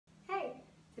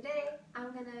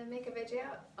gonna make a video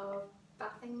of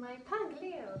bathing my pug,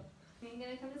 Leo. Are you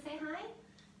gonna come and say hi?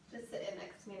 Just sitting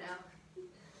next to me now.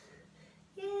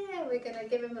 Yeah, we're gonna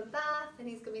give him a bath and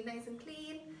he's gonna be nice and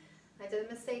clean. I did a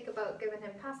mistake about giving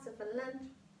him pasta for lunch,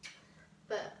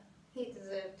 but he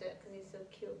deserved it because he's so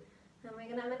cute. And we're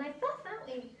gonna have a nice bath, aren't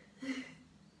we?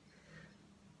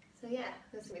 So yeah,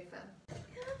 this will be fun.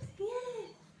 Yeah!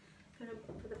 Gonna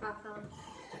put the bath on.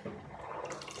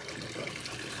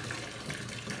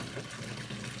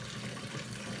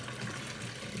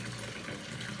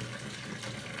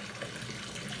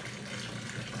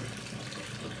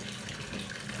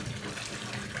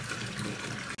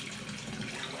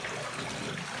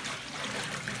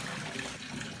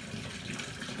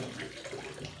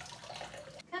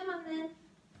 Come on then.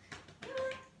 Come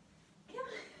on.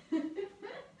 Come on.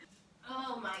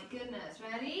 Oh my goodness,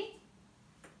 ready?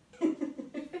 I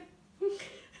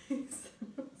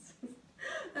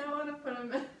don't want to put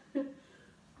him in.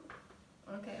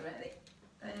 Okay, ready?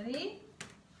 Ready?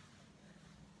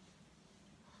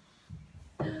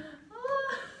 Oh.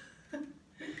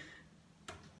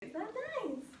 Is that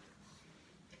nice?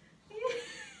 Yeah.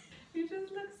 You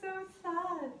just look so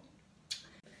sad.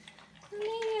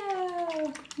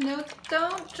 Leo! No,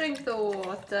 don't drink the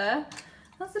water.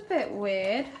 That's a bit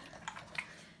weird.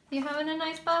 You having a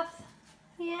nice bath?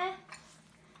 Yeah?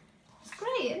 It's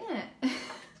great, isn't it?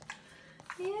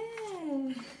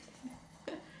 Yeah.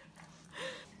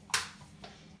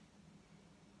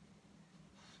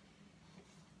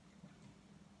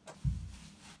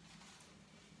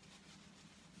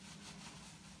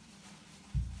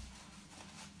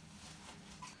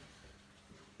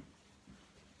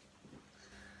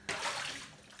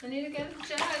 I need to get a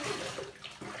jug. I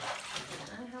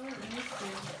haven't used to.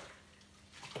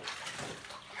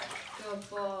 Good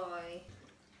boy.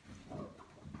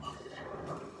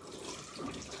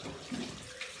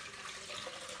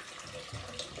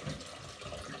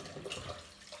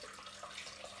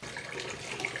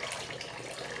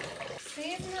 See,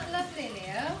 isn't that lovely,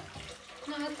 Leo?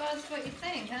 Not as bad as what you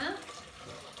think, huh?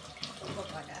 Look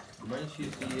like that. Why don't you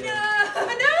use the... No!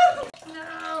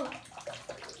 No!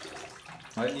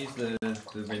 Why don't you use the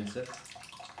rinser?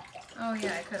 Oh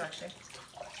yeah, I could actually.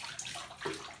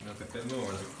 Like a bit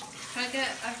more. Can I get...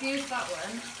 I've used that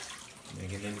one. Yeah,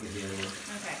 get the other one.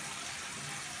 Okay.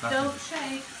 That's Don't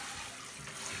shake.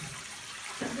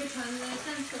 Every time the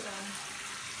sensor on.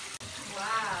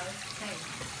 Wow, it's pink.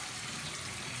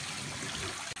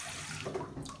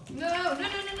 No, no, no, no,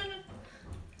 no, no.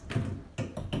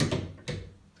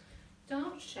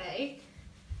 Don't shake.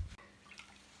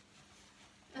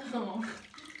 Oh.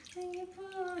 Thank you,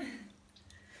 boy.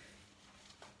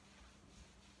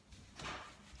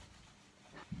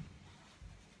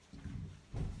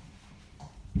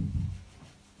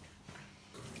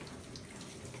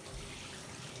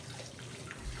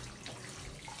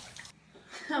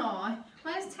 Oh,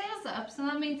 well his tail's up, so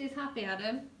that means he's happy,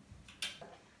 Adam.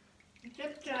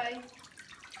 Drip dry.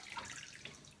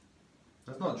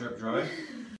 That's not drip dry.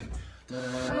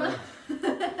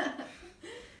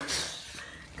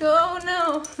 Go,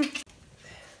 no.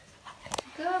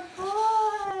 Good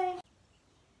boy.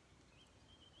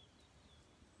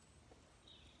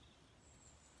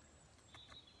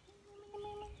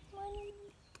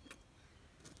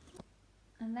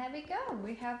 And there we go.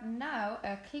 We have now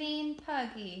a clean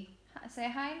puggy. Say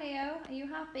hi, Leo. Are you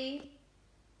happy?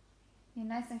 You're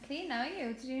nice and clean now, are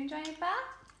you? Did you enjoy your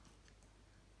bath?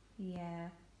 Yeah.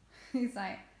 He's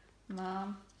like,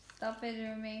 Mom, stop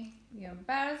videoing me. You're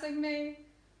embarrassing me.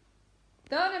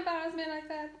 Don't embarrass me like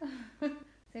that.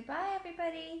 Say bye,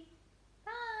 everybody.